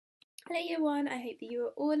Hello Year 1, I hope that you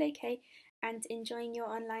are all okay and enjoying your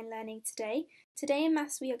online learning today. Today in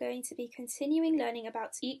Maths we are going to be continuing learning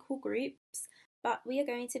about equal groups, but we are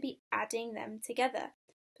going to be adding them together.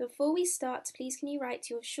 Before we start, please can you write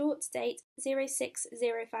your short date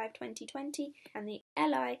 06/05/2020 and the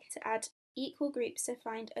LI to add equal groups to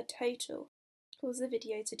find a total. Pause the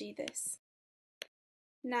video to do this.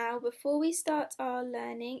 Now, before we start our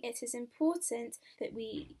learning, it is important that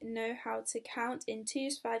we know how to count in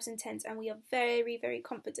 2s, 5s and 10s, and we are very, very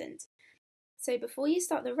confident. So before you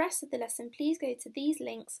start the rest of the lesson, please go to these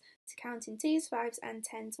links to count in 2s, 5s and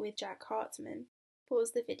 10s with Jack Hartman.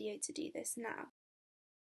 Pause the video to do this now.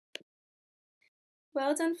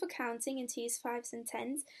 Well done for counting in 2s, 5s and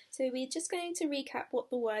 10s. So we're just going to recap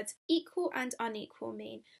what the words equal and unequal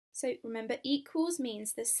mean. So remember, equals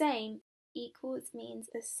means the same. Equals means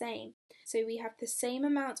the same. So we have the same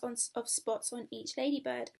amount of spots on each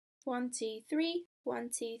ladybird. 1, 2, 3, 1,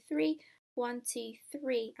 2, 3, 1, 2,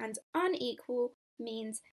 3. And unequal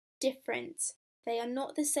means different. They are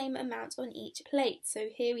not the same amount on each plate. So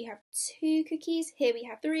here we have 2 cookies, here we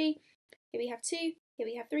have 3, here we have 2, here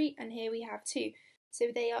we have 3, and here we have 2. So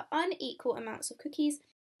they are unequal amounts of cookies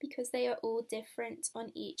because they are all different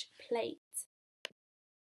on each plate.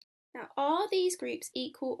 Now, are these groups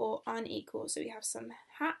equal or unequal? So we have some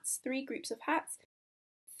hats, 3 groups of hats,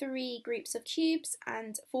 3 groups of cubes,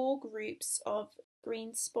 and 4 groups of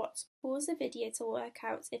green spots. Pause the video to work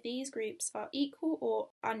out if these groups are equal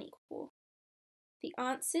or unequal. The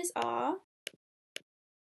answers are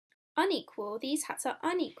unequal. These hats are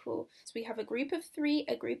unequal. So we have a group of 3,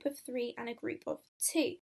 a group of 3, and a group of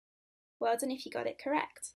 2. Well done if you got it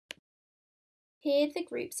correct. Here the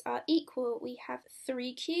groups are equal. We have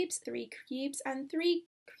 3 cubes, and 3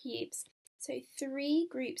 cubes. So 3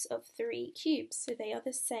 groups of 3 cubes. So they are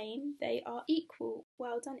the same, they are equal.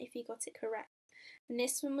 Well done if you got it correct. And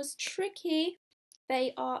this one was tricky.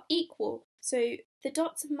 They are equal. So the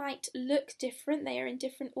dots might look different, they are in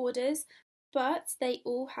different orders, but they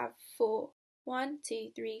all have 4. 1,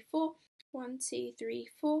 2, 3, 4. 1, 2, 3,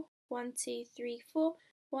 4. 1, 2, 3, 4.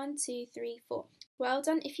 1, 2, 3, 4. Well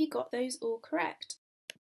done if you got those all correct.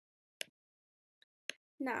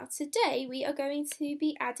 Now today we are going to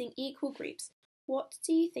be adding equal groups. What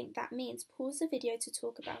do you think that means? Pause the video to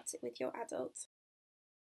talk about it with your adult.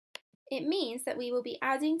 It means that we will be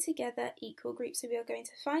adding together equal groups. So we are going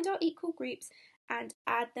to find our equal groups and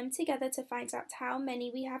add them together to find out how many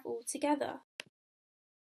we have all together.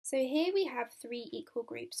 So here we have 3 equal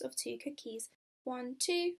groups of 2 cookies. 1,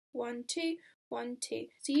 2, 1, 2, 1, 2.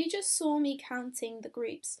 So you just saw me counting the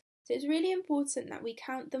groups. So it's really important that we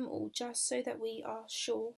count them all just so that we are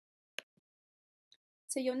sure.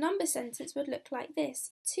 So your number sentence would look like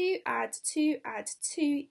this. 2 add 2 add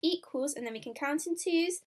 2 equals, and then we can count in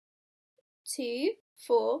 2s. 2,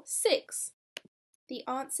 4, 6. The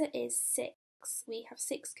answer is 6. We have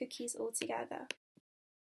 6 cookies altogether.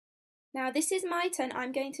 Now this is my turn.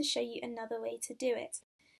 I'm going to show you another way to do it.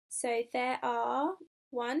 So there are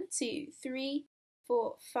 1, 2, 3,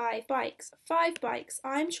 4, 5 bikes. 5 bikes.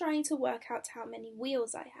 I'm trying to work out how many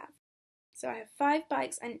wheels I have. So I have 5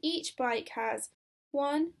 bikes and each bike has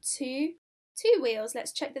 1, 2 wheels.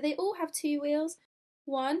 Let's check that they all have 2 wheels.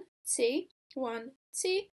 1, 2, 1,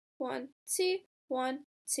 2, 1, 2, 1,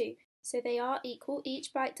 2. So they are equal.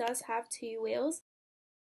 Each bike does have 2 wheels.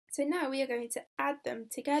 So now we are going to add them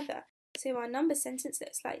together. So our number sentence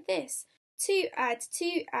looks like this. 2 add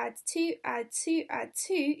 2 add 2 add 2 add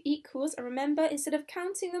 2 equals, and remember, instead of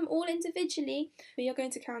counting them all individually, we are going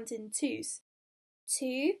to count in 2s.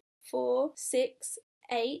 2, 4, 6,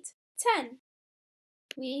 8, 10.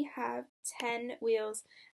 We have 10 wheels.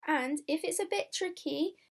 And if it's a bit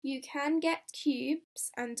tricky, you can get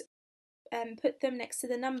cubes and put them next to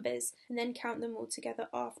the numbers and then count them all together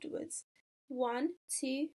afterwards. 1,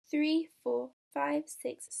 2, 3, 4, 5,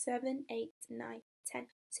 6, 7, 8, 9, 10.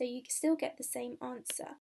 So you still get the same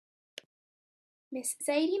answer. Miss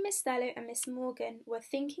Zadie, Miss Thello and Miss Morgan were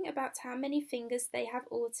thinking about how many fingers they have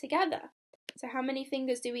all together. So how many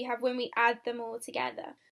fingers do we have when we add them all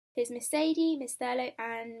together? There's Miss Zadie, Miss Thello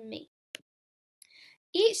and me.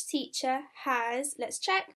 Each teacher has, let's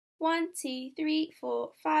check, 1, 2, 3,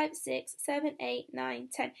 4, 5, 6, 7, 8, 9,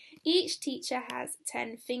 10. Each teacher has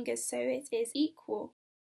 10 fingers, so it is equal.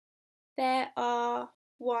 There are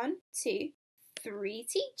 1, 2, 3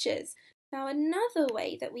 teachers. Now another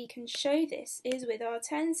way that we can show this is with our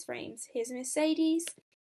tens frames. Here's Miss Sadie's,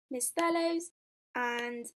 Miss Thello's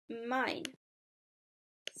and mine.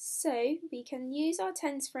 So we can use our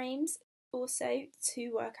tens frames also to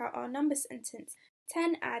work out our number sentence.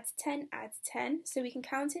 10 adds 10 adds 10, so we can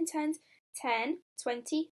count in tens. 10,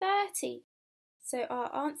 20, 30. So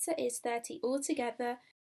our answer is 30 altogether,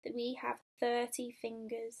 that we have 30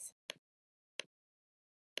 fingers.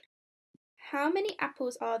 How many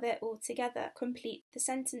apples are there altogether? Complete the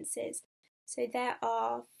sentences. So there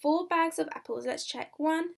are 4 bags of apples. Let's check.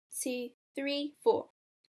 1, 2, 3, 4.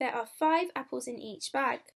 There are 5 apples in each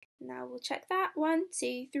bag. Now we'll check that. 1,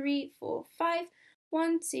 2, 3, 4, 5.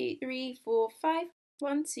 1, 2, 3, 4, 5.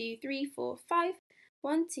 1, 2, 3, 4, 5.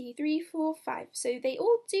 1, 2, 3, 4, 5. So they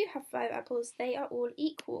all do have 5 apples. They are all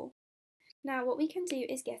equal. Now what we can do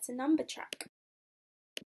is get a number track.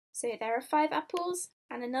 So there are 5 apples,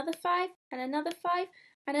 and another 5, and another 5,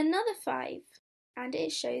 and another 5. And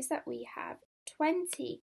it shows that we have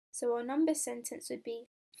 20. So our number sentence would be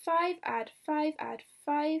 5 add 5 add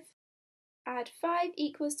 5 add 5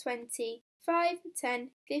 equals 20. 5, 10,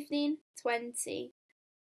 15, 20.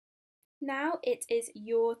 Now it is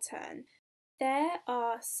your turn. There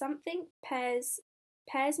are something pairs.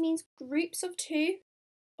 Pairs means groups of 2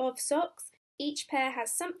 of socks. Each pair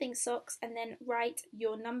has something socks, and then write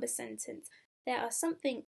your number sentence. There are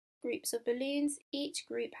something groups of balloons. Each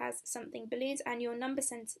group has something balloons, and your number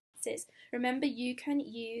sentences. Remember, you can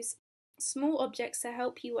use small objects to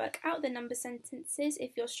help you work out the number sentences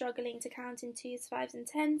if you're struggling to count in 2s, 5s and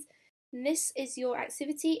 10s. And this is your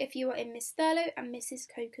activity if you are in Miss Thurlow and Mrs.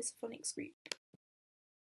 Coker's phonics group.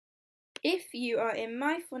 If you are in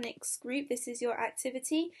my phonics group, this is your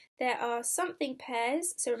activity. There are something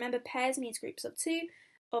pairs, so remember pairs means groups of 2,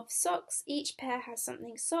 of socks. Each pair has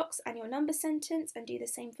something socks and your number sentence, and do the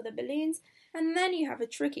same for the balloons. And then you have a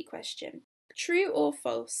tricky question. True or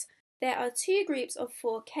false? There are 2 groups of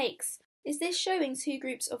 4 cakes. Is this showing 2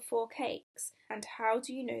 groups of 4 cakes? And how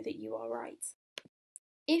do you know that you are right?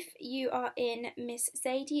 If you are in Miss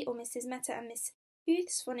Zadie or Mrs. Meta and Miss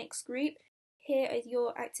Huth's phonics group, here are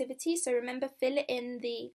your activities. So remember, fill in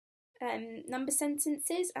the number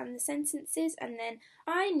sentences and the sentences, and then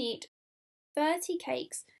I need 30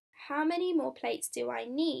 cakes. How many more plates do I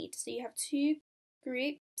need? So you have 2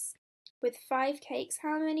 groups with 5 cakes.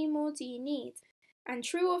 How many more do you need? And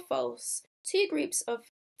true or false? 2 groups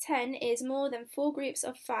of 10 is more than 4 groups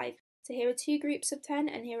of 5. So here are 2 groups of 10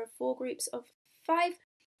 and here are 4 groups of 5.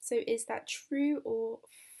 So is that true or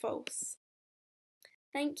false?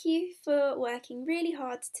 Thank you for working really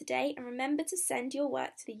hard today, and remember to send your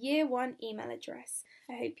work to the Year 1 email address.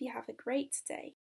 I hope you have a great day.